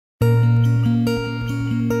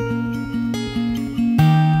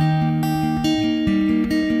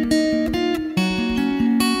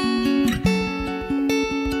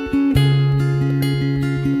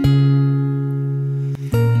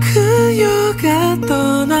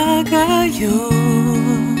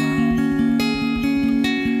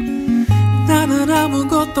나는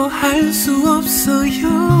아무것도 할 수 없어요.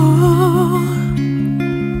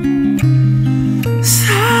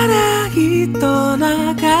 사랑이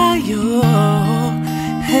떠나가요.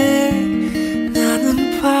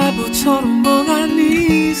 나는 바보처럼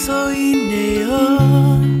멍하니 서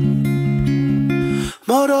있네요.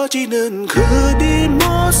 멀어지는 그대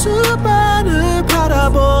모습만을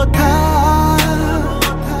바라보다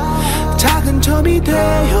작은 점이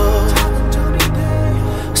되어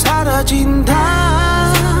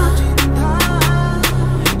사라진다.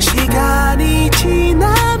 시간이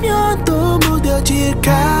지나면 또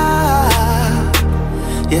무뎌질까.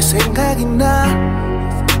 얘 생각이 나,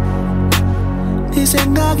 네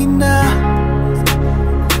생각이 나.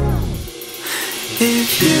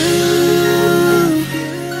 If you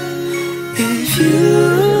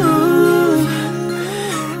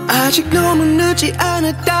아직 너무 늦지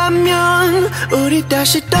않았다면 우리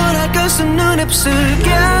다시 돌아갈 수는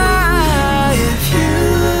없을까. If you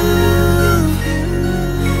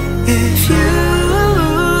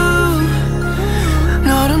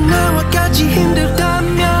너랑 나와 같이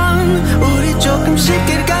힘들다면 우리 조금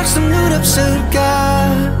쉽게 갈 수는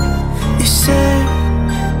없을까. 있을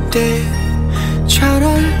때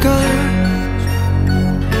잘할걸.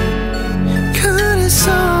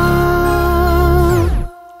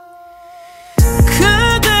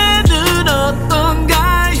 그대는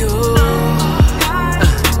어떤가요?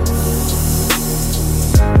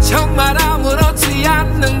 정말 아무렇지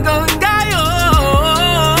않는 건가요?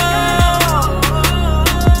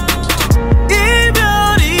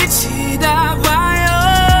 이별이 지나와요.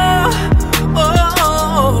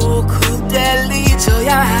 그댈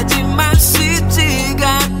잊어야 하지만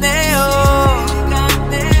쉽지가 않네요.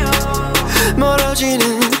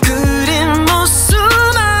 멀어지는 그린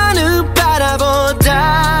모습만을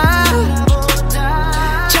바라보다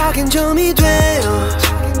작은 점이 되어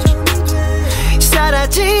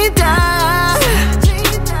사라지다.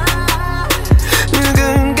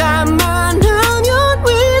 누군가 만나면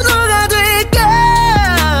위로가 될까.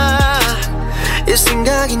 얘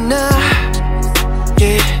생각이 나,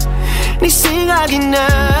 yeah. 네 생각이 나,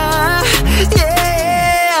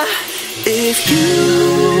 yeah. If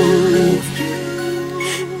you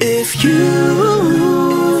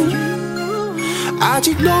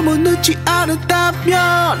아직 너무 늦지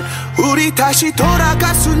않았다면 우리 다시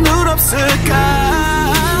돌아갈 수는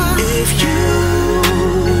없을까. If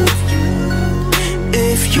you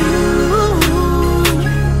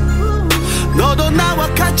너도 나와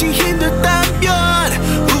같이 힘들다면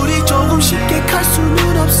우리 조금 쉽게 갈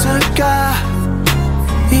수는 없을까.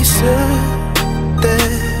 있을 때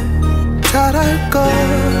잘할걸.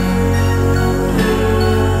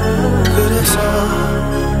 그래서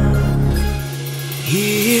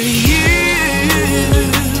If you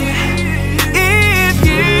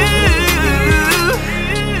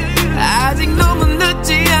아직 너무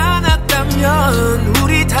늦지 않았다면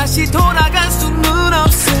우리 다시 돌아